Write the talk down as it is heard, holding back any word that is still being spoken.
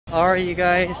Alright you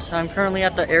guys, I'm currently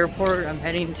at the airport. I'm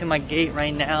heading to my gate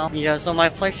right now. Yeah, so my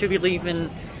flight should be leaving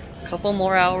a couple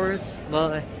more hours.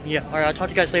 But yeah, alright, I'll talk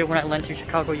to you guys later when I land to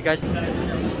Chicago, you guys.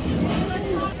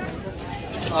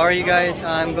 Alright you guys,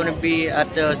 I'm gonna be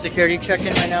at the security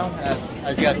check-in right now,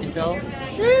 as you guys can tell.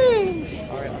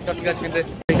 Alright, I'll talk to you guys in a bit.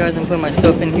 Hey guys, I'm putting my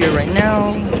stuff in here right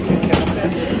now.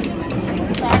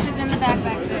 Trash is in the back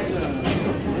there.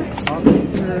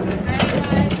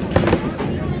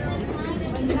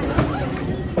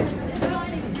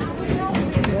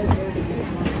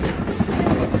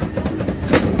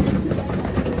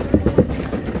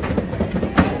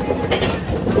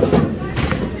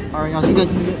 Alright, I'll see you guys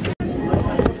in a bit.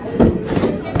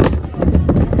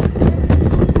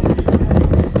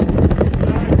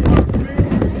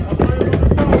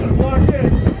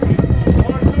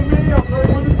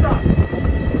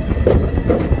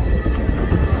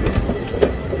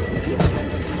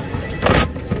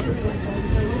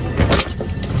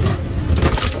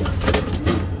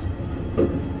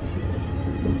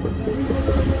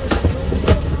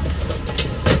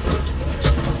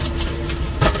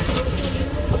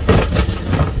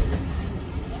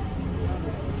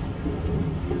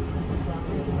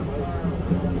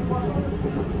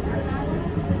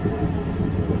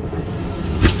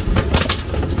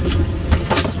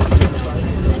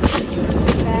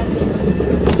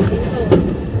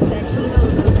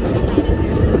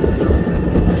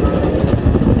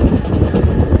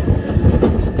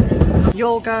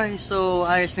 Yo guys, so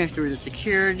I just finished through the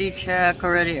security check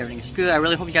already. Everything's good. I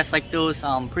really hope you guys like those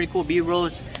pretty cool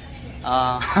B-rolls.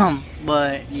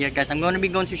 But yeah guys, I'm going to be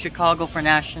going to Chicago for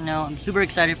National. I'm super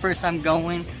excited. First time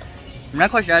going. I'm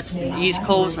not quite sure that's the East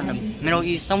Coast or the Middle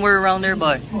East, somewhere around there,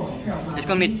 but it's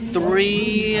going to be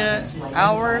 3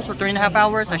 hours or 3.5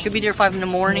 hours. I should be there 5 in the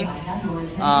morning.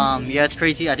 Yeah, it's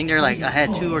crazy. I think they're like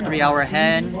ahead 2 or 3 hours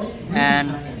ahead.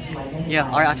 And yeah,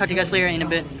 alright, I'll talk to you guys later in a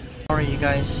bit. Alright you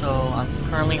guys, so I'm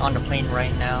currently on the plane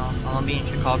right now. I'm gonna be in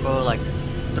Chicago like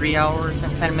 3 hours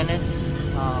and 10 minutes.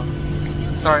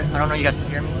 Sorry, I don't know if you guys can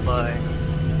hear me, but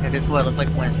yeah, this is what it looked like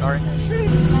when it started.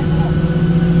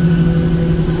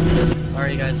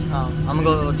 Alright you guys, I'm gonna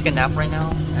go take a nap right now,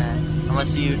 and I'm gonna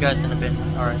see you guys in a bit.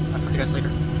 Alright, I'll talk to you guys later.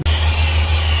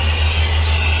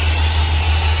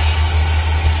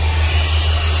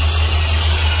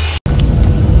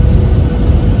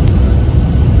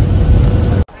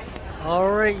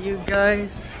 Alright you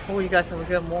guys, hope you guys have a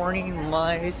good morning.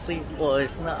 My sleep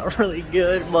was not really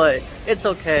good, but it's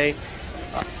okay.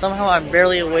 Somehow I'm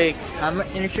barely awake. I'm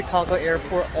in Chicago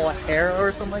Airport O'Hare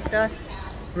or something like that.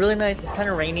 Really nice. It's kind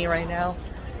of rainy right now,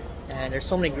 and there's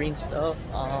so many green stuff.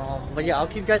 But yeah, I'll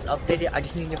keep you guys updated. I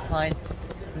just need to find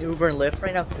an Uber and Lyft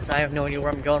right now because I have no idea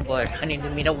where I'm going, but I need to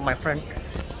meet up with my friend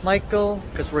Michael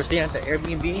because we're staying at the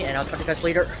Airbnb, and I'll talk to you guys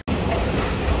later.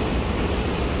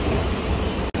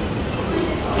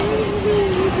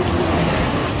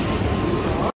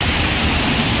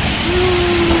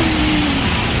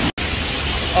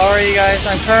 Alright you guys,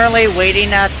 I'm currently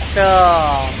waiting at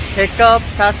the pickup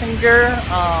passenger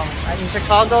in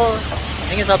Chicago. I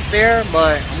think it's up there,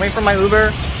 but I'm waiting for my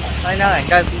Uber right now. And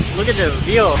guys, look at the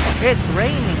view. It's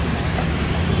raining.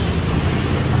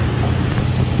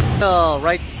 So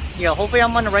yeah, hopefully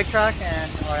I'm on the right track,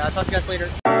 and alright, I'll talk to you guys later.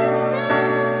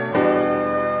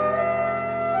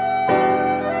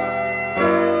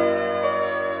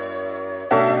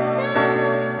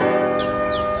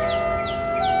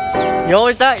 Yo,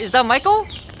 is that Michael?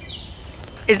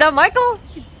 Is that Michael?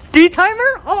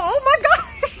 D-timer? Oh my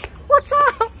gosh! What's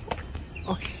up?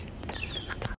 Oh.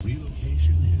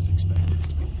 Relocation is expected.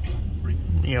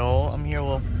 Yo, I'm here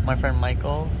with my friend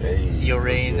Michael. Hey, you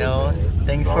already know.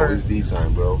 Thanks for always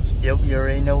D-time, bro. Yep, you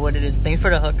already know what it is. Thanks for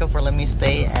the hookup, for letting me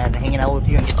stay and hanging out with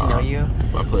you and get to know you.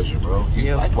 My pleasure, bro.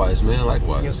 Yep. Likewise, man.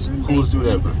 Likewise. Yep. Cool to do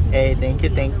that, bro. Hey, thank you,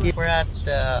 thank you. We're at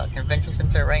the convention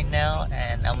center right now,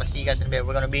 and I'm gonna see you guys in a bit.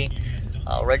 We're gonna be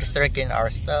registering our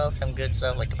stuff, some good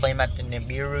stuff like the playmat and the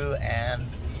Nibiru and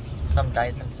some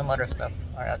dice and some other stuff.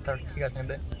 Alright, I'll talk to you guys in a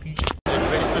bit. Peace. Just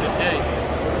ready for the day.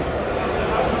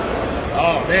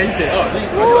 Oh man, he said, oh,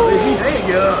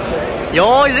 hey,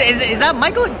 yo, is that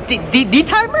Michael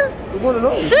D-timer? One of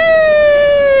those.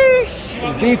 Sheesh.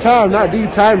 It's D-time, not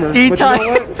D-timer. D-time. But you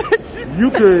know what?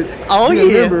 You could be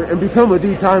a member and become a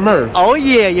D-timer. Oh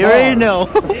yeah, you already know.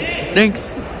 Thanks.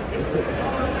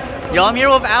 Yo, I'm here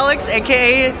with Alex,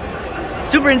 aka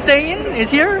Super Insane, is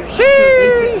here.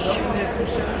 Sheesh.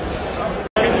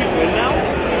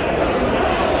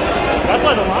 That's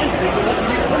why the line's big.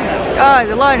 God,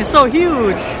 the line is so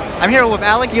huge. I'm here with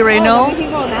Alex, you already know.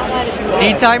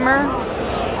 D-timer.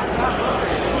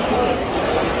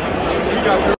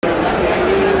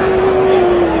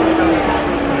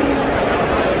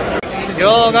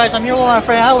 Yo guys, I'm here with my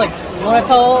friend Alex. You want to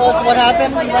tell us what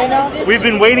happened right now? We've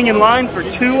been waiting in line for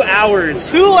 2 hours.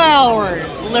 2 hours,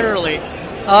 literally.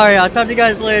 Alright, I'll talk to you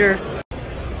guys later.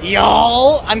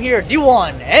 Yo, I'm here, the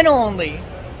one and only.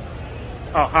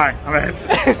 Oh, hi. I'm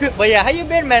ahead. But yeah, how you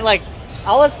been, man? Like,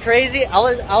 I was crazy. I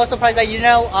was surprised that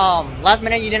last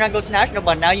minute you did not go to national,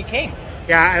 but now you came.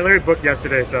 Yeah, I literally booked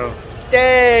yesterday, so.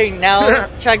 Dang, now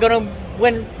try gonna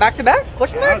win back to back?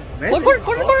 Question mark? Maybe.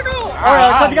 Question mark?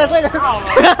 Alright, I'll talk to you guys later.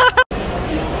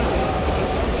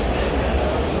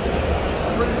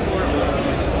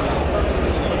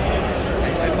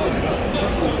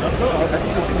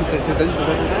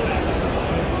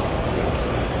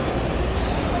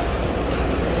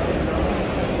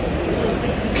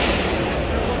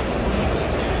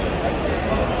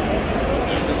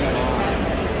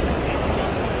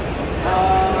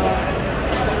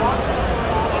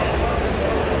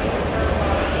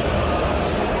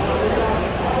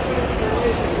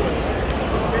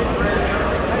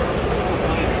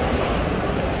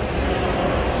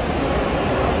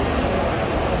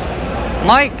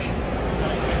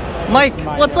 Mike,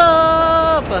 what's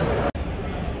up?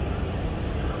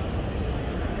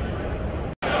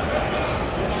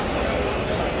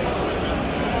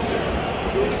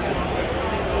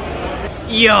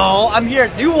 Yo, I'm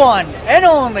here, new one and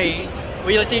only.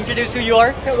 Would you like to introduce who you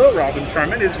are? Hello, Robin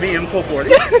Sherman. It's me,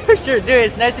 Impo40. Sure, dude,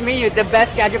 it's nice to meet you. The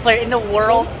best gadget player in the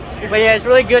world. But yeah, it's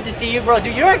really good to see you, bro.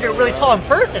 Dude, you're actually really tall in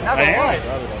person, not gonna lie.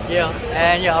 Yeah,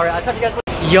 and yeah, alright, I'll talk to you guys later.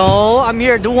 Yo, I'm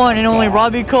here, the one and only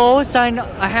Robbie Cole. Signed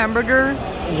a hamburger.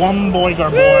 One boy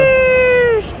got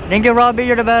born. Thank you, Robbie.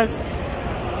 You're the best.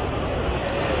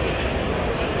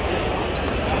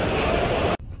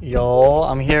 Yo,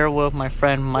 I'm here with my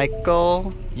friend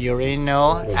Michael. You already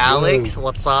know. Alex,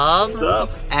 what's up? What's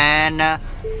up? And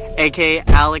aka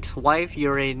Alex's wife. You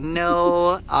already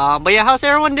know. But yeah, how's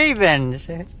everyone day been?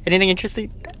 Anything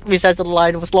interesting besides the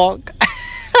line was long?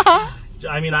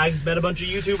 I mean, I met a bunch of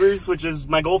YouTubers, which is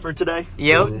my goal for today.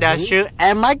 Yep, that's true.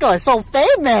 And Michael is so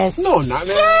famous. No, not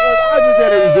man. I just had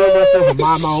to enjoy myself and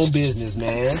mind my own business,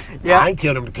 man. Yeah. I ain't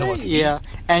tell them to come up to me. Yeah.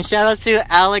 And shout out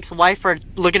to Alex's wife for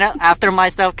looking after my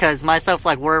stuff, because my stuff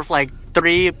like worth like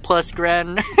 3+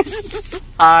 grand.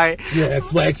 Alright. Yeah,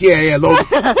 flex. Yeah, low.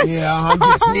 Yeah, I'm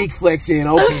just sneak flexing.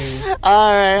 Okay.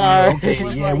 Alright.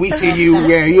 Okay. Yeah, we see you.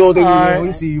 Yeah, you don't think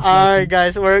we see you. Alright,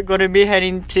 guys, we're gonna be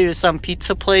heading to some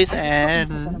pizza place,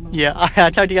 and yeah,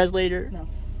 I'll talk to you guys later.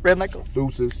 Red Michael.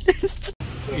 Deuces.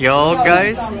 Yo,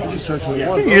 guys. I just turned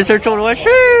 21. You just turned 21.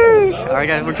 Sheesh. Alright,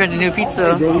 guys, we're trying a new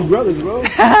pizza. Bro, we brothers, bro.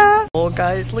 Oh,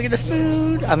 guys, look at the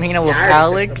food. I'm hanging out with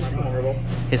Alex,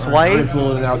 his wife,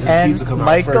 and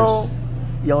Michael.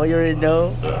 Yo, you already know.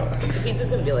 The pizza's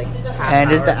gonna be like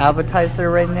And it's the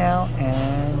appetizer right now,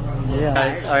 and yeah.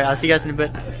 Guys, alright, I'll see you guys in a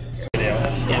bit.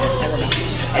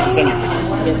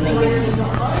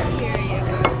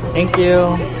 Thank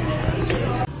you.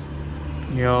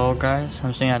 Yo, guys,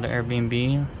 I'm staying at the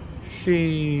Airbnb.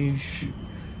 Sheesh.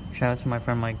 Shout out to my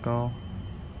friend Michael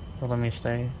for letting me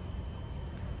stay.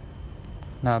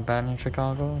 Not bad in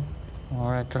Chicago.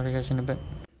 Alright, talk to you guys in a bit.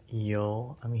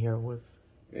 Yo, I'm here with.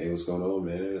 Hey, what's going on,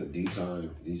 man?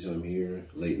 D-time here,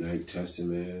 late night testing,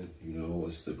 man. You know,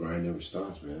 it's the grind never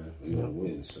stops, man. We want to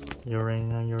win, so. You already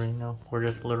know. We're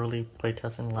just literally play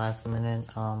testing last minute.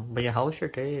 But yeah, how was your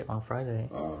day on Friday?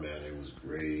 Oh man, it was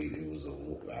great. It was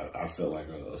I felt like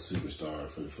a superstar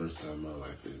for the first time in my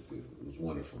life. It was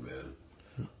wonderful, man.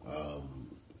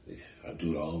 I'd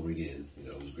do it all over again. You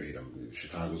know, it was great.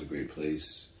 Chicago's a great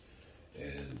place,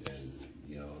 and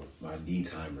you know, my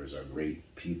D-timers are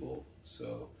great people.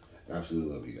 So,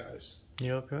 absolutely love you guys.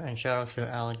 Yep, and shout out to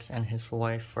Alex and his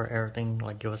wife for everything,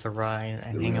 like give us a ride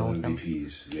and hang out with them. The real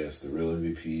MVPs, yes, the real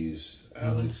MVPs.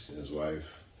 Alex and his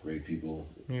wife, great people.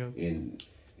 Yep.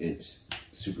 It's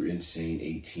super insane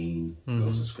 18.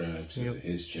 Go subscribe to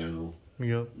his channel.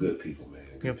 Yep. Good people,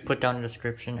 man. Good people. Put down in the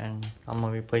description, and I'm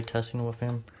gonna be play testing with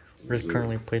him. We're just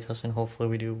currently play testing. Hopefully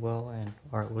we do well, and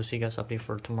alright, we'll see you guys update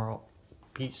for tomorrow.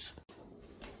 Peace.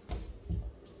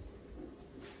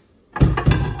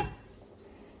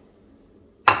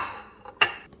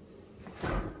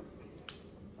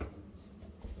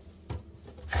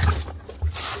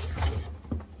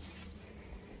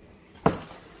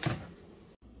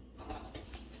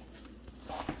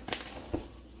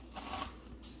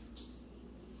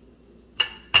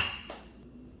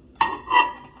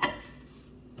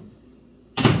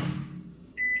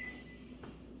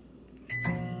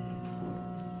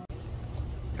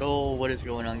 Yo, what is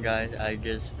going on, guys? I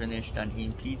just finished on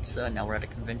eating pizza. Now we're at a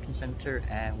convention center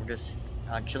and we're just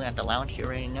chilling at the lounge. You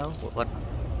already know what?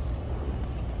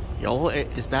 Yo,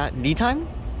 is that D time?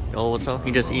 Yo, what's up?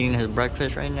 He just eating his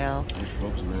breakfast right now.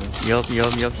 Folks, man. Yup,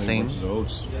 same.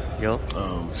 Oats. Yup.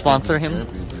 Sponsor him.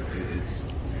 It's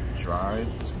dry,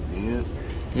 it's convenient.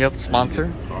 Yep,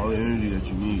 sponsor. All the energy that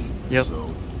you need. Yep.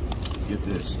 So get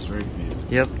this, it's very convenient.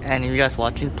 Yep, and if you guys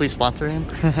watching, please sponsor him.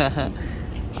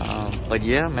 But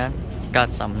yeah, man,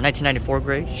 got some 1994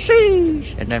 gray.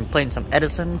 Sheesh! And then playing some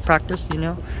Edison practice, you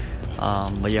know.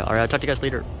 But yeah, alright, I'll talk to you guys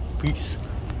later. Peace.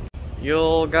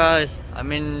 Yo guys,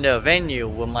 I'm in the venue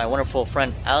with my wonderful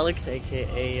friend Alex,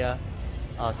 aka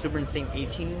Super Insane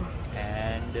 18,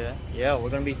 and yeah,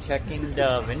 we're gonna be checking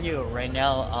the venue right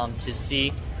now to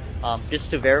see,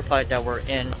 just to verify that we're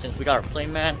in, since we got our play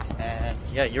mat. And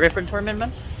yeah, you ready for the tournament,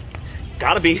 man?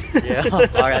 Gotta be. Yeah.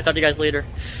 Alright, I'll talk to you guys later.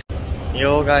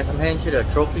 Yo guys, I'm heading to the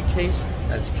trophy case.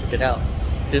 Let's check it out.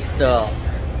 This the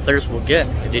players will get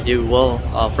if they do well.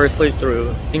 First place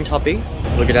through team top 8.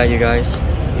 Look at that, you guys.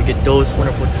 You get those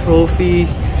wonderful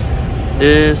trophies.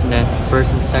 This, and then first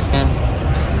and second.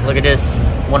 Look at this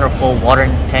wonderful water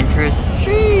Tetris.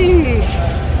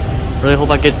 Sheesh! Really hope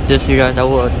I get this, you guys. That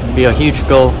would be a huge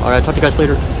goal. Alright, talk to you guys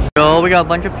later. Yo, we got a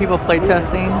bunch of people play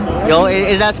testing. Yo,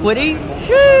 is that Squiddy?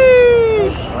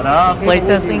 Sheesh! What up? Play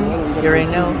testing? You already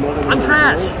know. I'm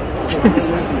trash.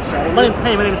 my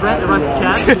name is Rhett.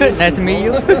 I'm Chad. Nice to meet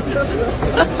you.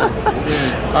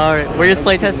 Alright, we're just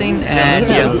play testing, and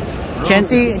yeah.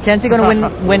 Chancey gonna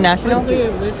win national?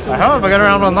 I hope I get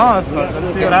around on loss, but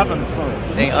let's see what happens.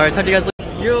 Alright, talk to you guys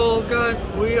later. Yo guys,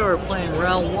 we are playing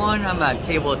round 1. I'm at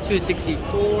table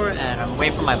 264 and I'm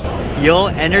waiting for my... Yo,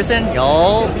 Anderson.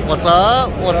 Yo, what's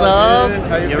up? What's up?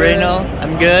 You already know.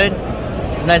 I'm good.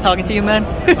 It's nice talking to you, man.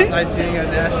 Nice seeing you at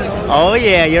national. Oh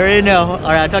yeah, you already know.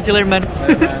 Alright, I'll talk to you later, man.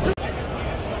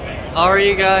 Alright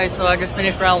you guys, so I just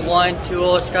finished round 1,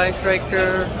 2-0 Sky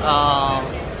Striker.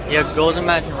 Yeah, Golden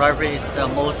Match and Rivalry is the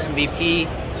most MVP.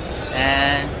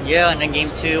 And yeah, and then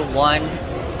game 2, 1.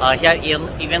 He had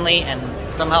evenly, and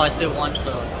somehow I still won,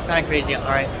 so it's kind of crazy.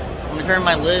 Alright, I'm gonna turn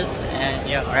my list, and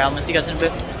yeah, alright, I'm gonna see you guys in a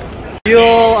bit.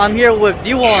 Yo, I'm here with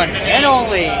D1 and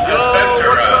only. Yo, what's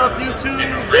up, YouTube?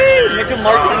 Mitchell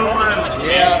Martin.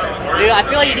 Yeah. Dude, I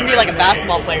feel like you can be like a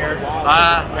basketball player.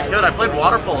 I could. I played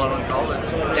water polo in college.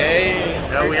 Hey.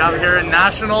 Yeah, we out here in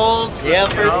nationals. Yeah,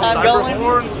 first time going.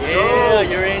 Yeah,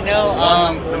 you already know.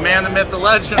 The man, the myth, the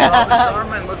legend, Robbie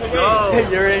Sharman. Let's go.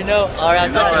 You already know. Alright,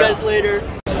 I'll talk to you guys later.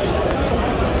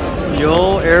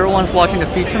 Yo, everyone's watching the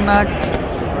feature match.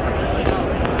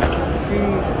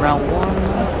 Round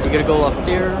 1. You gotta go up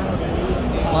there.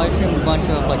 Live stream a bunch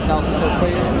of like 1,000 plus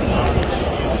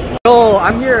players. Yo,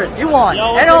 I'm here. You won.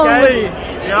 Yo, and only.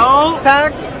 Yo.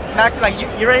 Back to like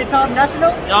you ready to talk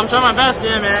national? Yo, I'm trying my best,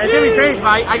 yeah, man. It's gonna be crazy, but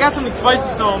I got something spicy,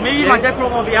 so maybe my deck roll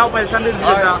will be out by the time this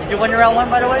video's out. Did you win your round 1,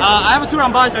 by the way? I have a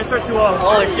 2-round bye, so I start 2-0.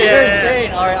 Oh shit, you're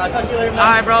insane. Alright, I'll talk to you later, man.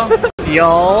 Alright, bro.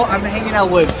 Yo, I'm hanging out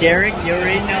with Derek. You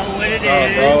already know what it is.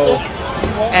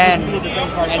 And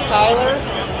Tyler.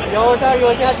 Yo, Tyler, you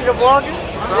want to say hi to the vloggers?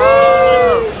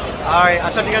 Alright,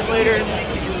 I'll talk to you guys later.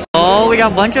 Oh, we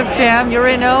got a bunch of champ. You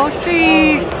already know.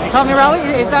 Jeez. Tommy Rowley?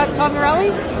 Is that Tommy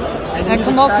Rowley? And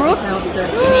Kamal Crook?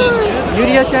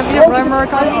 yugioh champion, Brian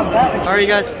Murakami. Alright,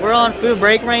 guys, we're on food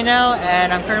break right now,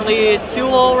 and I'm currently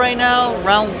 2-0 right now.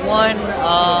 Round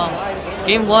 1.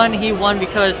 Game 1, he won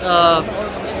because of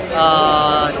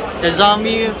the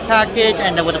zombie package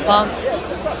and with the punk.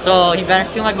 So he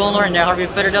banished my Golden Lord, and then Harvey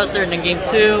Fitter does there. And then game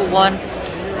 2, 1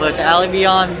 with the Ali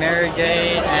Beyond, Mary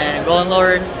Jane, and Golden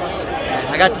Lord.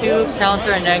 I got 2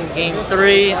 counter, and then game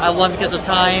 3 I won because of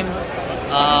time.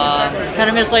 Kind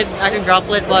of misplayed acting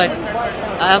droplet, but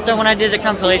after when I did the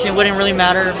calculation, it wouldn't really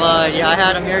matter. But yeah, I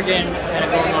had a Mary Jane and a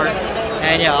Golden Lord.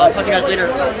 And yeah, I'll talk to you guys later.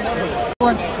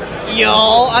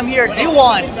 Yo, I'm here,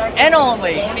 D1 and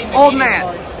only. Old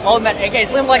man. Old man, aka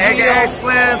Slim like AKA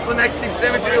Slim X Team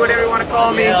Symmetry, whatever you want to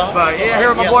call me. Yeah. But yeah, here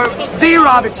with my boy, the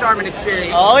Robin Sharman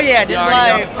experience. Oh yeah, this is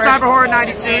my first... Cyber Horror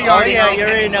 92, you already know. You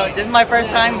already know. This is my first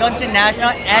time going to National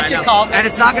and Chicago. And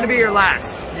it's not going to be your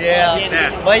last.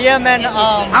 Yeah. But yeah, man,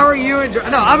 how are you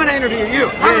enjoying... No, I'm going to interview you.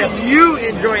 How are you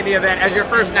enjoying the event as your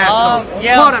first Nationals?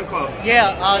 Quote unquote.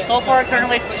 Yeah, so far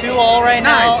currently 2-0 right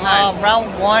now. Nice.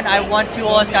 Round 1, I won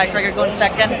 2-0 Sky Striker going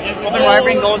second. Open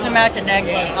Rivalry goes in match, and then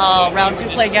round 2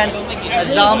 play against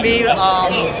a zombie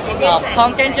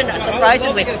punk engine.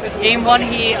 Surprisingly, game 1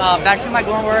 he backed my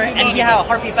Golden Lord, and he had a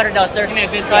Harpy Feather Duster.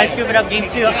 So I scooped it up.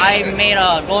 Game 2 I made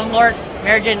a Golden Lord,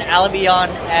 Mary Jane, Alabion,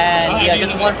 and yeah,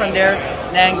 just won from there.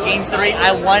 Then game 3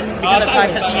 I won because of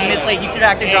time because he misplayed. He should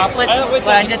have acted droplet, but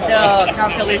I did the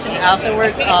calculation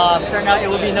afterwards. Turned out it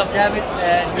would be enough damage,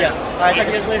 and yeah. Alright, talk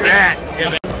to you guys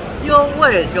later. Yo,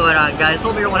 what is going on, guys?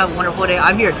 Hope everyone have a wonderful day.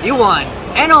 I'm here, D1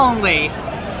 and only.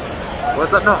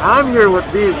 What's up? No, I'm here with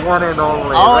the one and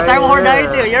only. Oh, right Simon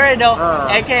Hornady here. too. You already know.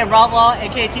 AKA Rob Law,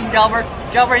 AKA Team Jumper.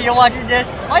 Jumper, you're watching this.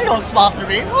 Why you don't sponsor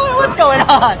me? What's going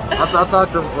on? I'll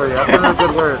talk to him for you. I'll put in a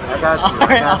good word. I got you.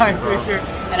 Alright, for sure.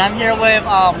 And I'm here with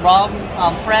Rob,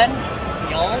 friend.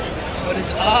 Yo. What is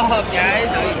up, guys?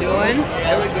 How you doing?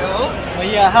 There we go. Well,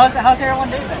 yeah, how's everyone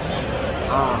doing?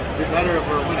 Better if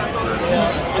we're winning.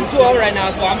 Yeah. I'm 2-0 right now,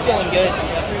 so I'm feeling good.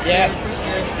 Yeah.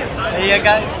 Hey, yeah,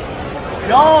 guys.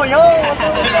 Yo.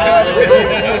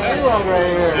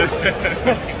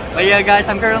 But yeah, guys,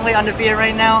 I'm currently undefeated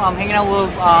right now. I'm hanging out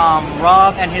with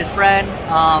Rob and his friend.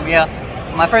 Yeah,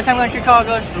 my first time going to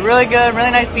Chicago. It's really good,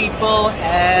 really nice people,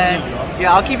 and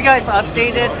yeah, I'll keep you guys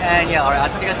updated. And yeah, alright, I'll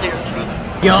talk to you guys later.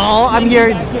 Yo, I'm here,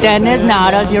 Dennis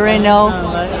Nadas. You already know.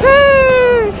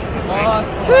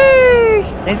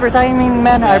 Thanks for signing me,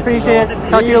 man. I appreciate it.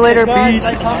 Talk to you later. Peace.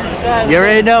 You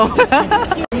already know.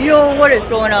 Yo, what is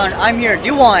going on? I'm here, the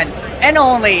one and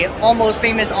only, almost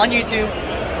famous on YouTube.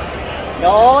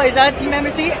 Yo, is that Team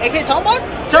MSC, aka Tom Box?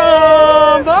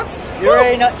 Tom Box? You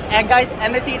already know. And guys,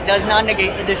 MSC does not negate,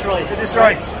 it destroys. It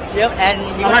destroys. Yep, and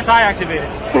unless I activate it.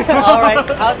 Alright,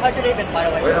 how's your day been, by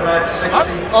the way?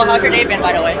 Oh, how's your day been,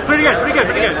 by the way? Pretty good.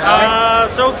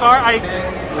 So far, I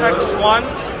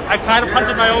X1. I kind of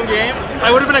punted my own game.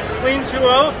 I would have been a clean 2-0,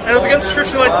 and it was against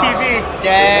Tristan on TV.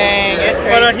 Dang, it's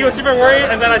crazy. But he was super worried,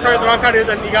 and then I targeted the wrong card,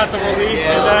 and he got the relief,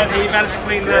 and then he managed to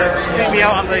clean me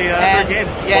out on the third game.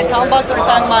 Yeah, and Tom Box gonna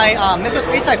sign my Mr.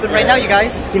 Space Typhoon right now, you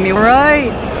guys. Give me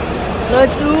right.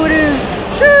 Let's do this.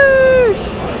 Sheesh.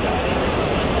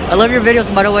 I love your videos,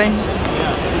 by the way.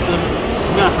 Yeah,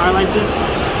 I'm gonna highlight this.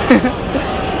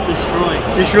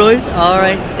 Destroys?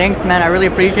 Alright, thanks man, I really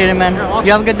appreciate it, man.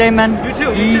 You have a good day, man. You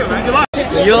too. Good luck.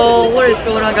 Yo, what is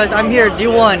going on, guys? I'm here, the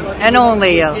one and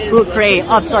only who create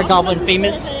Upstart Goblin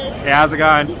famous. Yeah, how's it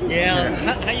going? Yeah.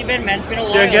 How you been, man? It's been a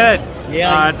while. Doing good.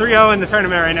 Yeah. 3-0 in the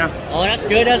tournament right now. Oh, that's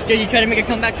good, You try to make a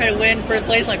comeback, try to win first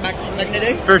place like back in the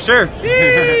day? For sure.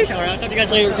 Sheesh. Alright, I'll talk to you guys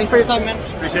later. Thanks for your time, man.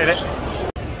 Appreciate it.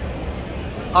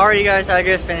 Alright, you guys, I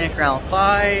just finished round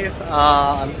 5.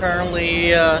 I'm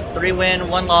currently 3 win,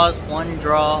 1 loss, 1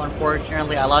 draw.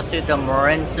 Unfortunately, I lost to the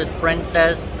Morensis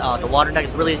Princess. The water deck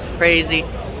is really crazy.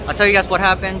 I'll tell you guys what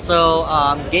happened. So,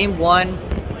 game 1,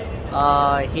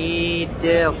 he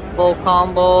did a full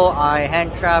combo. I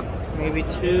hand trapped maybe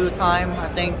 2 times, I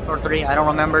think, or 3, I don't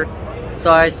remember. So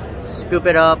I scoop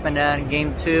it up, and then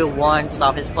game 2, 1,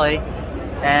 stop his play.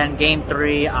 And game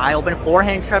 3, I opened 4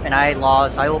 hand trap and I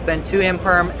lost. I opened 2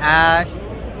 Imperm, Ash,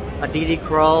 a DD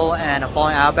Crow, and a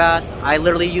Fallen Abass. I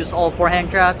literally used all 4 hand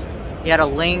traps. He had a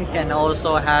Link and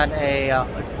also had a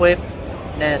Equip,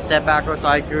 and then a setback row, so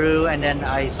I drew, and then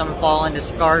I summoned Fallen,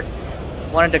 discard,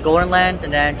 wanted the Golden Lens,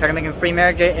 and then try to make him free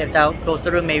Marriage. If that goes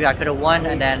through, maybe I could have won,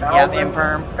 and then yeah,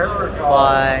 Imperm.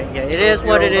 But yeah, it is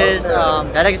what it is.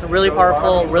 That deck is really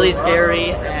powerful, really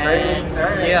scary, and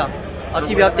yeah. I'll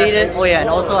keep you updated. Oh yeah, and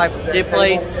also I did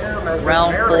play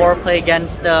round 4, play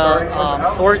against the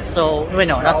Swords, so, wait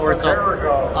no, not Swords, so,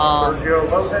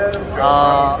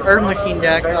 Earth Machine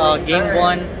deck, game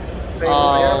 1,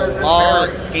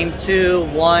 lost, game 2,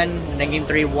 1, and then game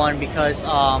 3, 1, because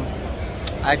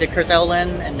I did Curse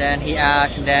Outland, and then he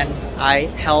Ash, and then I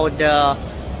held the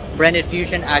Branded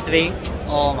Fusion activate.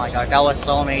 Oh my god, that was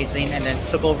so amazing, and then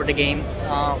took over the game.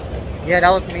 Yeah, that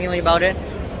was mainly about it.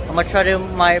 I'm gonna try to do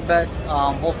my best,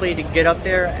 hopefully to get up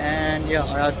there, and yeah,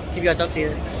 I'll keep you guys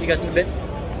updated. See you guys in a bit.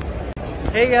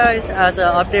 Hey guys, as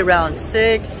an update, round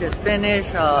 6 just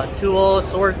finished. 2-0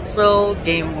 Sorso,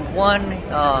 game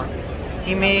 1.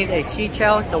 He made a cheat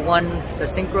out, the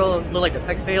synchro looked like the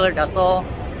Peck Failure. That's all.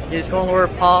 You just go over,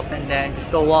 pop, and then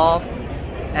just go off.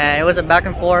 And it was a back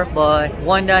and forth, but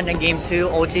won that in game 2.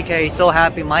 OTK, so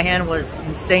happy. My hand was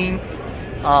insane.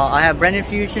 I have Branded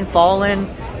Fusion, Fallen,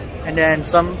 and then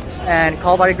and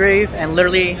Call by the Grave, and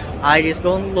literally I just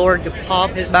Golden Lord to pop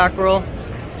his back row,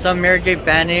 some Mary J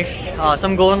Banish,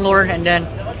 some Golden Lord, and then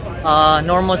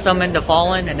normal summon the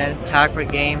Fallen, and then attack for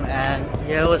game, and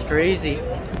yeah, it was crazy.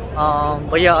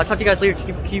 But yeah, I'll talk to you guys later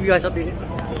to keep you guys updated.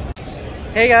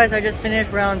 Hey guys, I just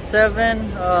finished round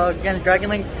 7 against Dragon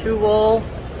Link 2-0.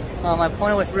 My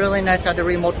opponent was really nice. I had to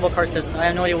read multiple cards because I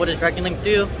have no idea what does Dragon Link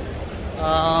do.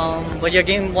 But yeah,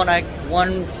 game 1 I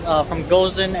won from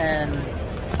Gozen and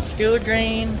Skill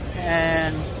Drain,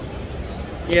 and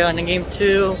yeah, and then game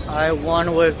 2 I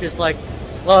won with just like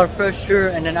a lot of pressure,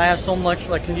 and then I have so much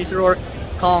like Conducer,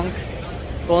 Conk,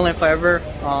 Golden Forever.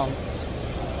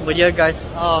 But yeah guys,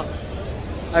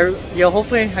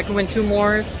 hopefully I can win 2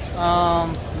 more.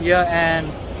 Yeah,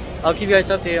 and I'll keep you guys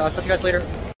updated. I'll talk to you guys later.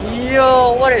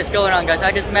 Yo, what is going on guys?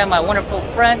 I just met my wonderful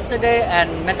friends today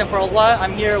and met them for a while.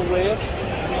 I'm here with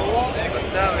Noah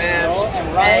What's up, man?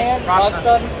 And Ryan,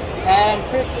 Rockstar, and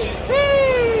Chrissy.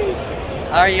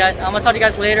 Alright, you guys, I'm gonna talk to you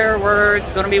guys later. We're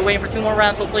gonna be waiting for 2 more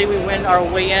rounds. Hopefully, we win our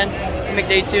way in to make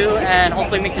day 2 and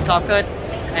hopefully make the top cut.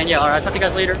 And yeah, alright, I'll talk to you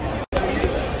guys later.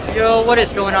 Yo, what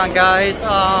is going on, guys?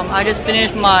 I just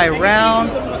finished my round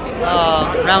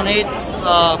 8.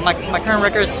 My current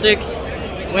record is 6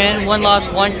 win, 1 loss,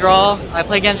 1 draw. I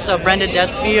play against Brendan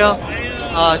Despia,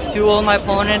 2-0 my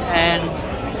opponent, and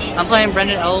I'm playing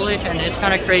Brendan Eldridge, and it's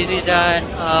kind of crazy that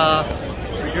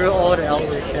we drew 0 to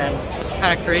Eldridge, and it's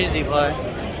kind of crazy, but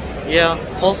yeah,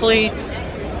 hopefully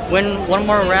win 1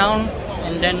 more round,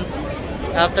 and then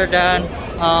after that,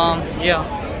 yeah.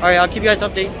 Alright, I'll keep you guys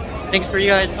updated. Thanks for you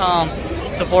guys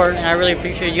support, and I really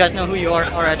appreciate it. You guys know who you are.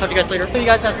 Alright, I'll talk to you guys later. You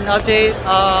guys have an update.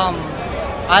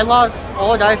 I lost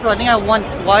all dice roll. I think I won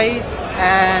twice,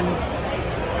 and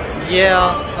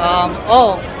yeah.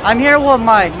 Oh, I'm here with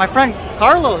my friend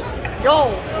Carlos.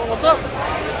 Yo, what's up?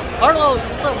 Carlos,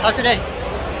 what's up? How's your day?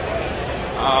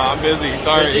 I'm busy.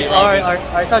 Sorry.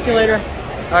 Alright, talk to you later.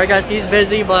 Alright guys, he's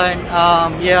busy, but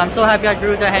yeah, I'm so happy I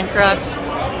drew the hand traps.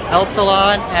 Helps a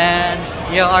lot, and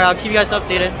yeah, alright, I'll keep you guys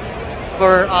updated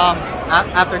for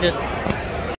after this.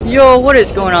 Yo, what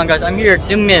is going on, guys? I'm here,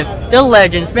 the myth, the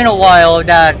legend. It's been a while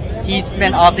that he's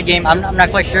been off the game. I'm not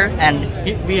quite sure, and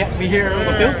we here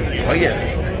with who? Oh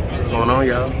yeah. What's going on,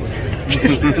 y'all?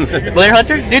 Blair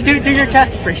Hunter, do your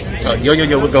catchphrase.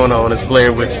 Yo, what's going on? It's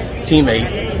Blair with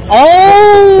Teammate.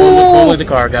 Oh! Formerly the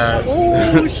car guys.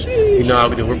 Oh, shit. You know how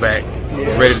we do. We're back.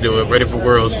 We're ready to do it. Ready for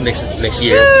Worlds next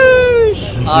year.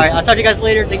 Alright, I'll talk to you guys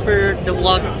later. Thanks for the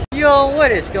vlog. Yo,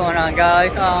 what is going on,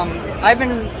 guys?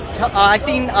 I've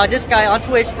seen this guy on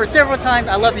Twitch for several times.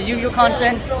 I love his yugioh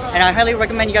content, and I highly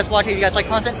recommend you guys watch it if you guys like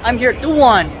content. I'm here, the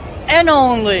one and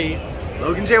only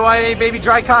Logan JYA, baby,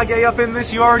 Dry Kage up in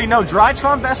this. You already know.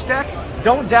 Drytron best deck.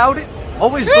 Don't doubt it.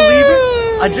 Always believe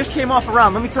it. I just came off a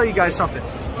round. Let me tell you guys something.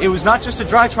 It was not just a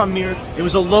Drytron mirror, it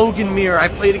was a Logan mirror. I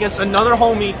played against another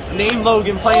homie named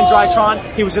Logan playing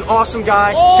Drytron. He was an awesome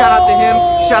guy. Shout out to him.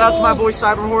 Shout out to my boy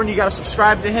Cyberhorn. You gotta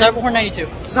subscribe to him. Cyberhorn92.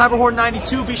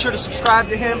 Cyberhorn92. Be sure to subscribe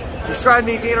to him. Subscribe to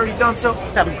me if you ain't already done so.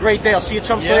 Have a great day. I'll see you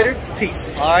chumps later.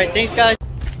 Peace. Alright, thanks guys.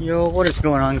 Yo, what is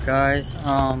going on, guys?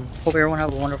 Hope everyone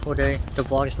have a wonderful day. The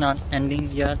vlog is not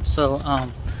ending yet, so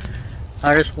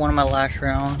I just won my last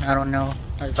round. I don't know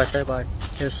if I said, but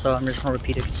just so I'm just gonna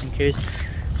repeat it just in case.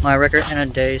 My record in a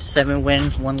day, 7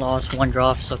 wins, 1 loss, 1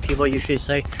 draw. So people usually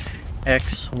say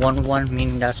X11,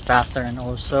 meaning that's faster, and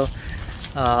also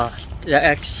the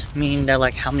X mean that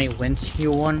like how many wins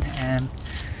you won. And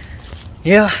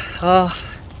yeah,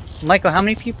 Michael, how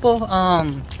many people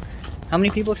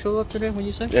show up today? What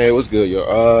you say? Yeah, it was good,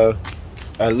 yo.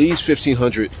 At least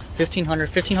 1,500.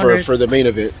 1,500 for the main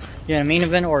event. Yeah, main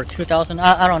event, or 2,000.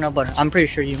 I don't know, but I'm pretty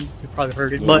sure you probably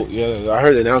heard it. But yeah, I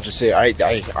heard the announcer say I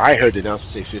heard the announcer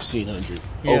say 1,500.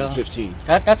 Yeah, over 15.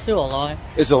 That's still a lot.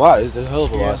 It's a lot. It's a hell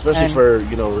of a lot, especially and, for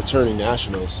returning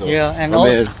nationals. So yeah, and my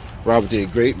man Robert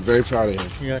did great. I'm very proud of him.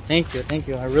 Yeah, thank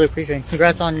you. I really appreciate it.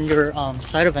 Congrats on your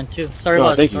side event too. Sorry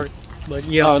about thank the you. But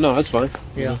yeah. Oh no, that's fine.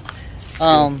 Yeah.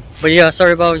 But yeah,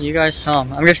 sorry about you guys.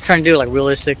 I'm just trying to do it like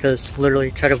realistic, because literally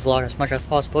try to vlog as much as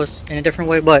possible in a different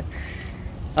way. But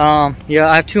yeah,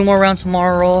 I have 2 more rounds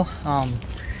tomorrow.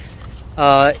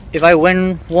 If I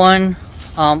win one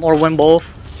or win both,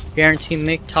 guarantee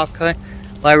make top cut.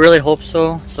 But I really hope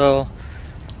so. So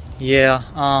yeah,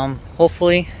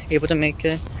 hopefully able to make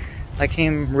it. I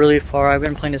came really far. I've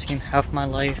been playing this game half my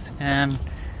life, and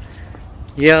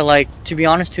yeah, like, to be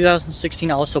honest,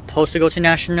 2016 I was supposed to go to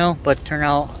national, but turned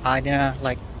out I didn't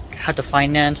had the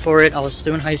finance for it. I was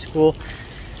still in high school,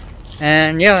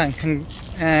 and yeah,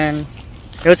 and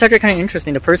it was actually kind of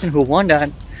interesting. The person who won that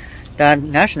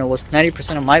national was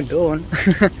 90% of my build.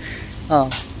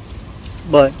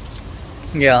 But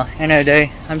yeah, end of the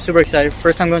day, I'm super excited.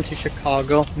 First time going to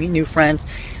Chicago, meet new friends,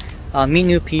 meet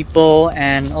new people,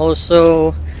 and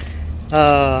also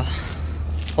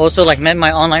like met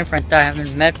my online friends that I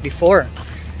haven't met before.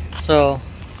 So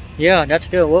yeah, that's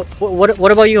good.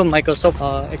 What about you, Michael? So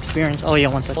experience. Oh yeah,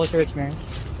 one second. What's your experience?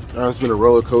 It's been a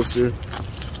roller coaster.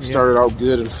 Started out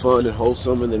good and fun and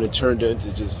wholesome, and then it turned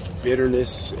into just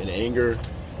bitterness and anger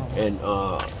and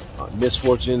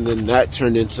misfortune. Then that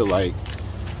turned into like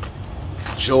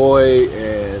joy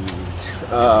and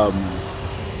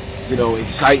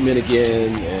excitement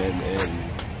again,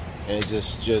 and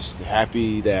just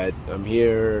happy that I'm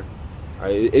here.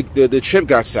 The trip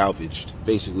got salvaged.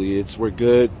 Basically, we're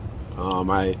good.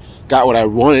 I got what I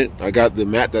wanted. I got the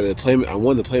mat that I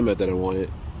won the playmat that I wanted.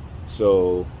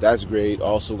 So that's great.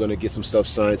 Also gonna get some stuff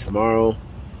signed tomorrow,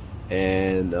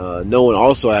 and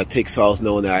I take solace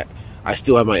knowing that I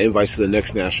still have my invites to the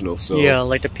next national. So yeah,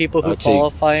 like the people who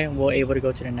qualify will able to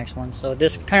go to the next one. So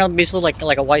this kind of basically like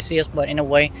a YCS, but in a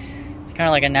way, it's kind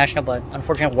of like a national. But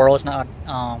unfortunately, World's not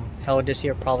held this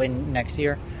year. Probably next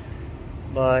year.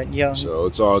 But yeah. So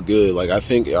it's all good. Like I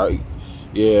think, yeah,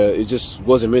 it just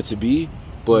wasn't meant to be.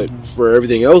 But for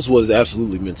everything else, was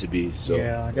absolutely meant to be. So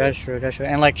yeah, that's true. That's true.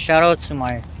 And like shout out to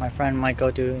my friend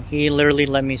Michael, dude. He literally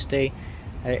let me stay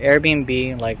at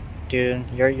Airbnb. Like, dude,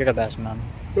 you're the best, man.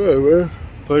 Yeah, man.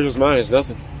 Pleasure's mine. It's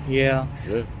nothing. Yeah.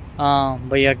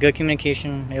 But yeah, good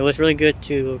communication. It was really good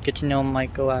to get to know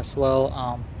Michael as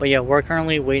well. But yeah, we're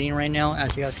currently waiting right now,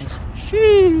 as you guys can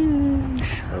see.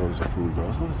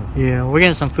 Yeah, we're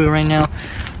getting some food right now.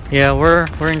 Yeah, we're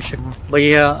in Chicago. But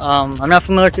yeah, I'm not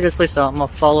familiar to this place, so I'm gonna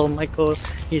follow Michael.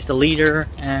 He's the leader,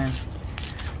 and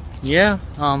yeah,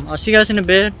 I'll see you guys in a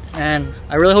bit. And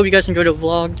I really hope you guys enjoyed the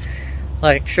vlog.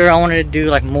 Like, sure, I wanted to do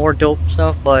like more dope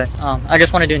stuff, but I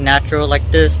just want to do natural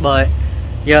like this. But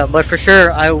yeah, but for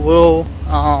sure, I will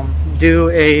do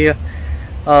a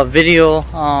video,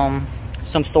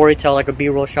 some storytell, like a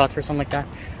B-roll shots or something like that.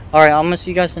 All right, I'm gonna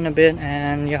see you guys in a bit,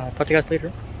 and yeah, I'll talk to you guys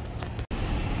later.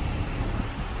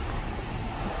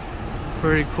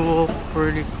 Pretty cool,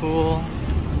 pretty cool.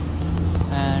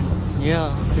 And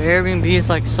yeah, the Airbnb is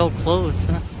like so close.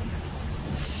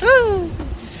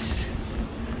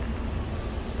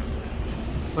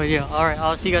 But yeah, alright,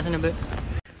 I'll see you guys in a bit.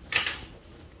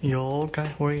 Yo guys,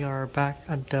 we are back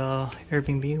at the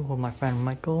Airbnb with my friend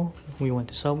Michael. We went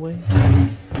to Subway.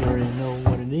 You already know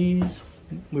what it is.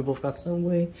 We both got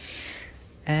Subway.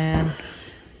 And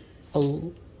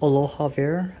Aloha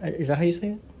Vera. Is that how you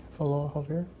say it? Aloha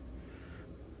Vera?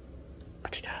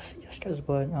 Yes guys,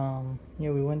 but yeah,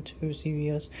 we went to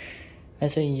CVS. I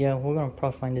said, yeah, we're gonna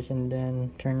probably find this, and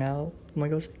then turn out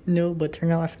Michael said no, but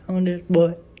turn out I found it.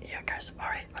 But yeah guys,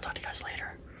 alright, I'll talk to you guys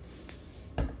later.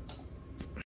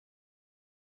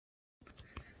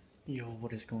 Yo,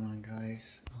 what is going on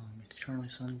guys? It's currently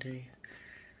Sunday.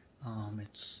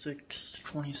 It's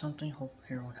 6:20 something. Hope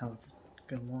everyone have a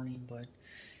good morning. But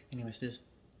anyways, this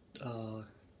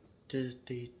is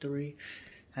day 3.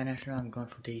 And actually, I'm going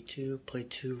for day 2. Play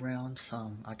 2 rounds.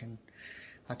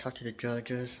 I talked to the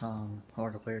judges. Or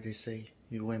the player, they say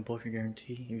you win both, you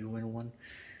guarantee. If you win one,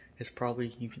 it's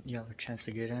probably you have a chance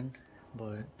to get in.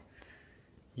 But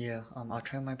yeah, I'll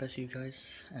try my best, you guys.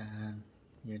 And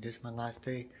yeah, this is my last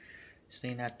day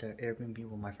staying at the Airbnb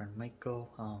with my friend Michael.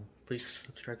 Please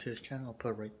subscribe to his channel. I'll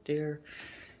put it right there.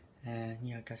 And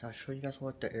yeah, guys, I'll show you guys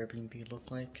what the Airbnb look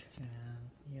like.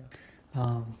 And yeah.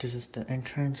 This is the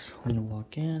entrance when you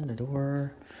walk in, the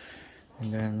door,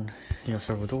 and then you have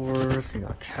several doors. You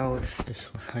got a couch. This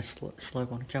I slept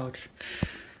on the couch.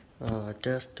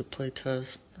 Desk to play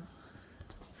test.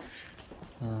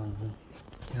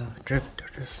 Yeah, they're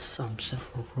just some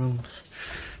several rooms.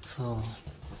 So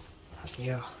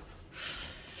yeah,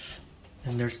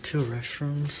 and there's 2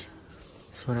 restrooms,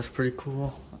 so that's pretty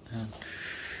cool. And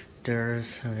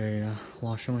there's a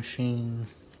washing machine,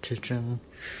 kitchen.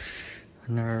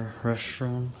 Another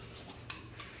restroom.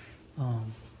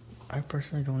 I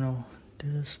personally don't know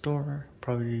this store.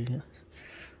 Probably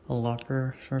a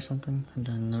locker or something. And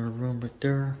then another room right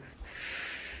there.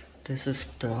 This is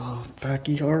the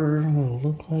backyard. What it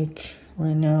look like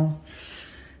right now.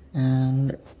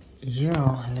 And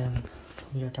yeah, and then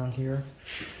we got down here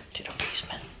to the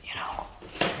basement. You know,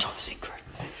 top secret.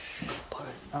 But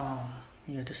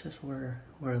yeah, this is where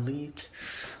it leads.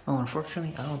 Oh,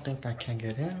 unfortunately, I don't think I can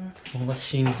get in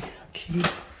unless you need a key.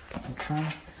 I'll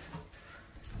try.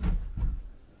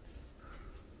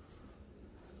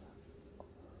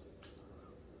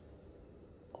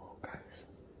 Oh, guys,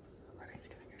 I think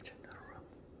it's gonna get you in that room.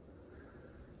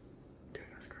 Dude,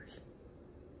 that's crazy.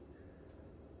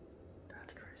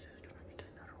 That's crazy. It's gonna get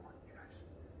another one, you guys.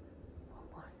 Oh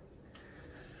my.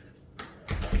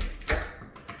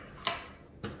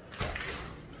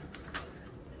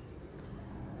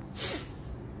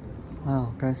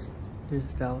 Wow, guys, this is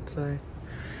the outside.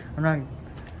 I'm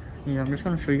just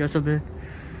gonna show you guys a bit.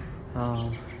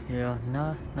 Yeah,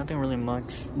 nothing really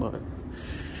much, but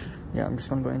yeah, I'm just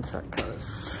gonna go inside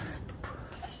because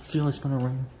I feel it's gonna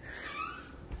rain.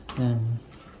 And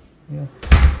yeah,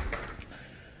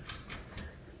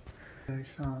 guys.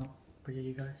 But yeah,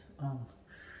 you guys. I'm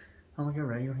gonna get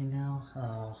ready right now.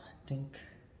 I think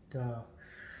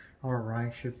our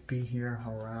ride should be here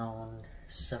around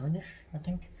 7ish, I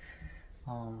think.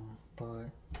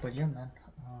 But yeah, man,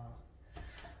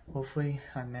 hopefully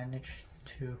I managed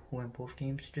to win both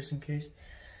games just in case.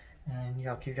 And yeah,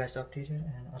 I'll keep you guys updated,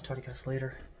 and I'll talk to you guys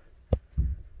later.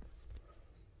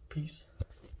 Peace.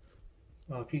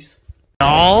 Peace.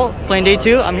 All playing day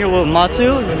 2. I'm here with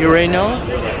Matsu. You already know.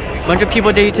 Bunch of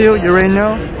people day 2. You already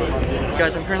know.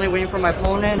 Guys, I'm currently waiting for my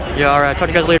opponent. Yeah, alright. Talk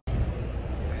to you guys later.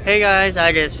 Hey guys,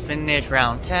 I just finished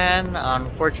round 10.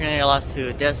 Unfortunately, I lost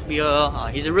to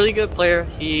Despio. He's a really good player.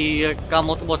 He got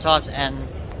multiple tops, and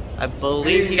I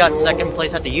believe he got 2nd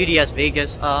place at the UDS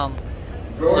Vegas.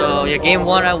 So yeah, game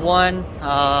 1 I won,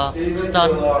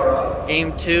 stunned.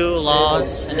 Game 2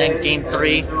 lost, and then game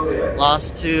 3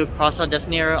 lost to Crossout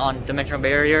Destinier on Dimensional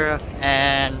Barrier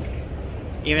and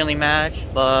evenly matched.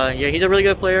 But yeah, he's a really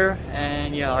good player.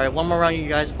 And yeah, alright, one more round, you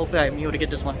guys. Hopefully I'm able to get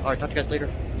this one. Alright, talk to you guys later.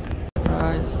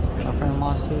 Guys, my friend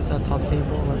Masu's at top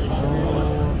table. Let's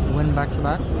go win back to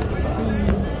back.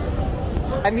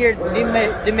 I'm here,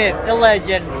 the myth, the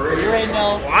legend. You already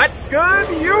know. What's good,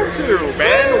 YouTube,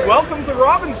 man? Welcome to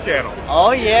Robin's channel.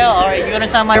 Oh yeah, alright, you gonna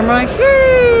sign my camera?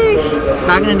 Sheesh!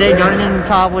 Back in the day, Jordan in the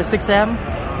top with 6M.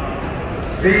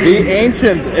 The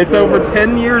Ancient. It's over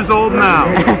 10 years old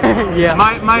now. Yeah.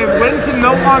 My win can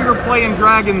no longer play in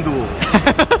Dragon Duels.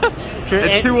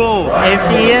 It's too old.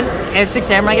 If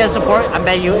 6M I get support, I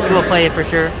bet you will play it for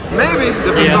sure. Maybe.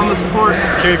 Depends on the support.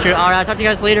 True. Alright, I'll talk to you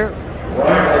guys later.